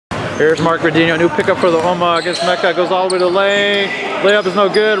Here's Mark Verdino, new pickup for the Ummah against Mecca. Goes all the way to the lane. Layup is no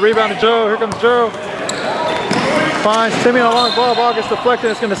good. Rebound to Joe. Here comes Joe. Finds Timmy on a long ball. Ball gets deflected.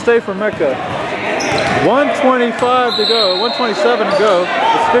 It's going to stay for Mecca. 125 to go. 127 to go.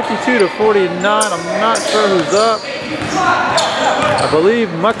 It's 52 to 49. I'm not sure who's up. I believe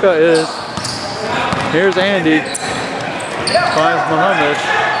Mecca is. Here's Andy. Finds Muhammad.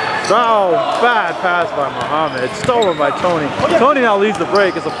 Oh, bad pass by Muhammad. Stolen by Tony. Tony now leads the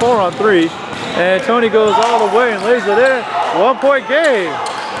break. It's a 4-on-3. And Tony goes all the way and lays it in. 1 point game.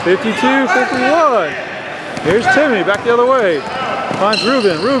 52-51. Here's Timmy back the other way. Finds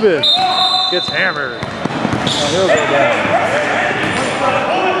Ruben. Ruben gets hammered. Oh, he'll go down.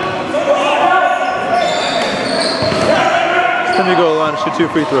 Timmy go to the line to shoot 2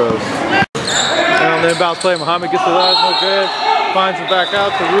 free throws. And on the inbounds play, Muhammad gets the last, no good. Finds it back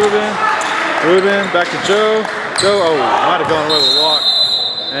out to Ruben. Ruben back to Joe. Joe, oh, might have gone away with a walk.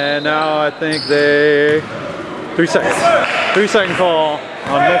 And now I think 3 seconds. 3-second call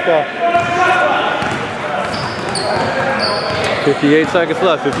on Mecca. 58 seconds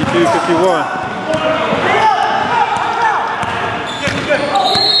left, 52-51.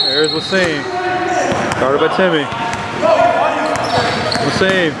 There's Wasim. Guarded by Timmy.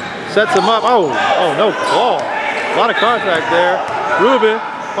 Wasim sets him up. Oh, no call. A lot of contact there. Ruben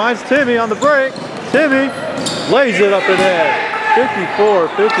finds Timmy on the break. Timmy lays it up and in.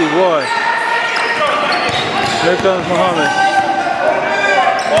 54-51. Here comes Muhammad.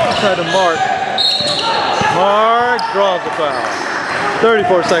 Outside to Mark. Mark draws the foul.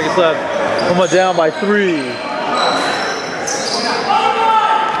 34 seconds left. Ummah down by 3.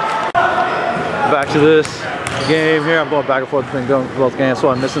 Back to this game here. I'm going back and forth between both games, so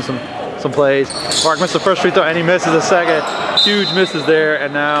I'm missing some plays. Mark missed the first free throw and he misses the second. Huge misses there,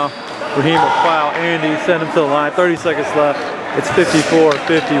 and now Raheem will foul Andy, send him to the line. 30 seconds left. It's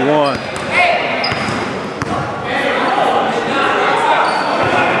 54-51.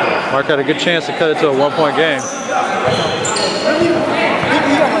 Mark had a good chance to cut it to a 1 point game.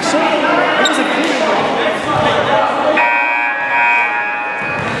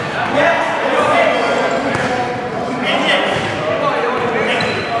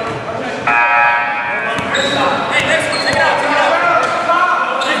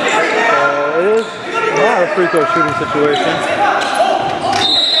 Free throw shooting situation.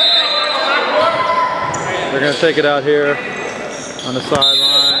 They're going to take it out here on the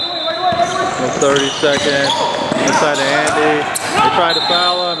sideline. 30 seconds. Inside to Andy. They tried to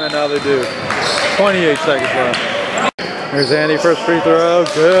foul him and now they do. 28 seconds left. Here's Andy, first free throw.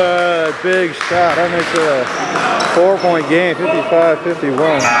 Good. Big shot. That makes it a 4 point game.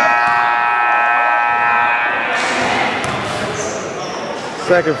 55-51.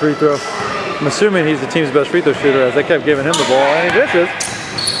 Second free throw. I'm assuming he's the team's best free throw shooter as they kept giving him the ball, and he misses.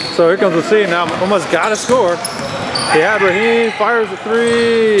 So here comes the scene now. Almost got to score. He had Raheem, fires a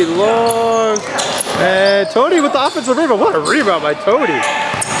 3, long, and Tony with the offensive rebound. What a rebound by Tony.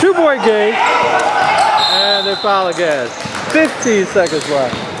 2 point game, and they foul again. 15 seconds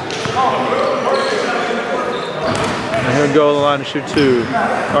left. And he'll go to the line to shoot 2,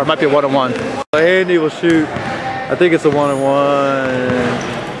 or it might be a 1-on-1. Andy will shoot, I think it's a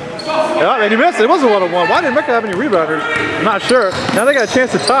 1-on-1. Yeah, and he missed it. It was a 1-on-1. Why didn't Mecca have any rebounders? I'm not sure. Now they got a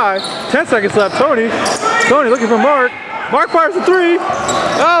chance to tie. 10 seconds left. Tony looking for Mark. Mark fires a 3.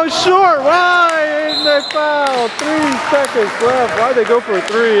 Oh, short. Why? And they foul. 3 seconds left. Why'd they go for a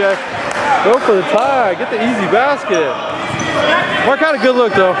 3? Go for the tie. Get the easy basket. Mark had a good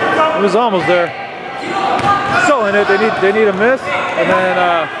look though. It was almost there. So in it, they need a miss, and then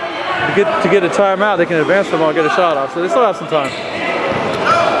to get a timeout, they can advance the ball and get a shot off. So they still have some time.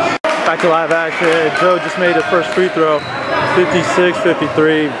 Back to live action. Joe just made his first free throw.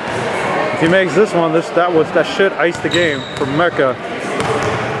 56-53. If he makes this one, that should ice the game for Mecca.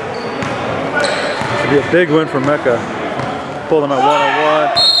 This should be a big win for Mecca. Pull them at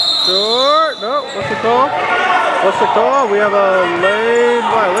 1-on-1. Short. No. What's the call? What's the call? We have a lane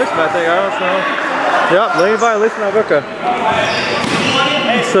violation, I think. I don't know. Yep, lane violation on Mecca.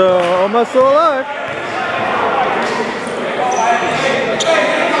 So Ummah still alive.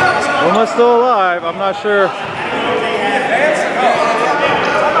 Ummah still alive. I'm not sure.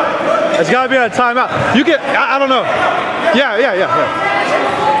 It's got to be on a timeout. You get, I don't know. Yeah.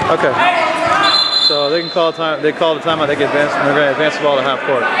 Okay. So they can call time. They call the timeout. They get advanced. And they're going to advance the ball to half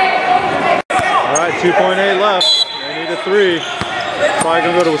court. All right, 2.8 left. They need a 3. Probably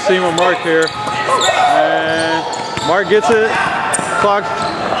going to go to Wasim or Mark here. And Mark gets it. Clock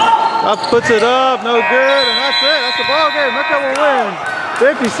up, puts it up. No good. And that's it. That's the ball game. Mecca will win.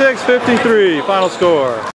 56-53. Final score.